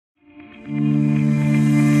So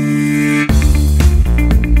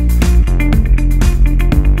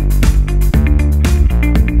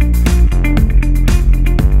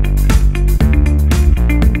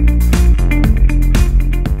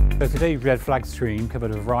today's red flag stream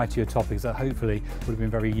covered a variety of topics that hopefully would have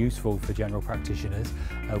been very useful for general practitioners.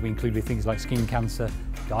 We included things like skin cancer,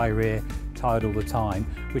 diarrhoea, tired all the time,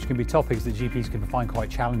 which can be topics that GPs can find quite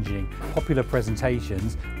challenging. Popular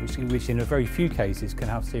presentations, which in a very few cases can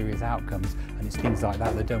have serious outcomes, and it's things like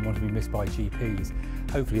that that don't want to be missed by GPs.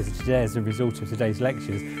 Hopefully as a result of today's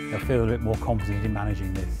lectures, they'll feel a bit more confident in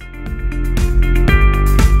managing this.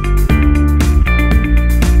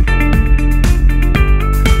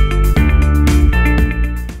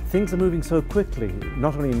 Things are moving so quickly,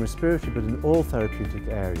 not only in respiratory but in all therapeutic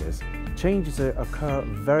areas. Changes occur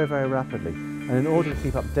very, very rapidly, and in order to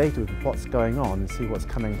keep updated with what's going on and see what's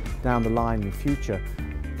coming down the line in the future,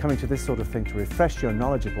 coming to this sort of thing to refresh your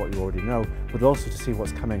knowledge of what you already know, but also to see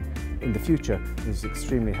what's coming in the future is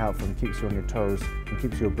extremely helpful and keeps you on your toes and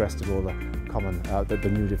keeps you abreast of all the common, the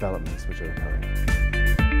new developments which are occurring.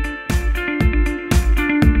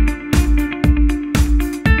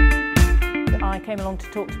 I came along to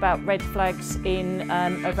talk about red flags in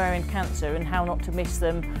ovarian cancer and how not to miss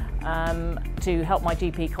them to help my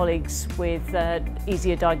GP colleagues with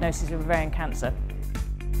easier diagnosis of ovarian cancer.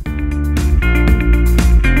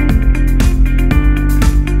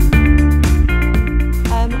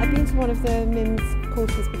 I've been to one of the MIMS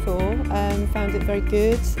courses before, found it very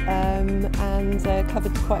good and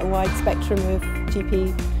covered quite a wide spectrum of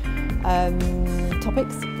GP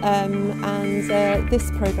topics, and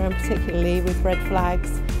this programme particularly with red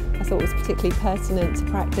flags I thought was particularly pertinent to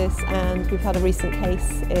practice, and we've had a recent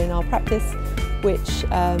case in our practice which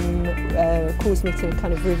caused me to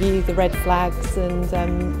kind of review the red flags and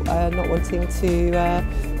not wanting to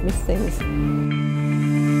miss things.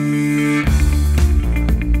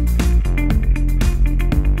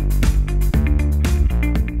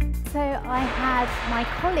 So I had my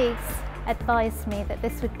colleagues advised me that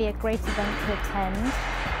this would be a great event to attend,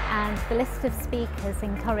 and the list of speakers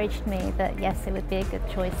encouraged me that yes, it would be a good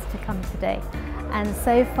choice to come today. And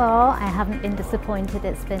so far I haven't been disappointed,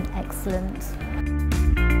 it's been excellent.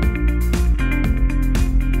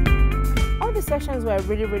 All the sessions were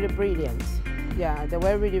really brilliant. Yeah, they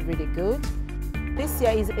were really good. This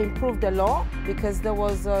year is improved a lot because there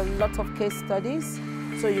was a lot of case studies,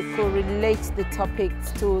 so you could relate the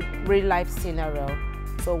topics to real life scenario.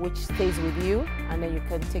 So which stays with you, and then you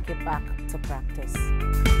can take it back to practice.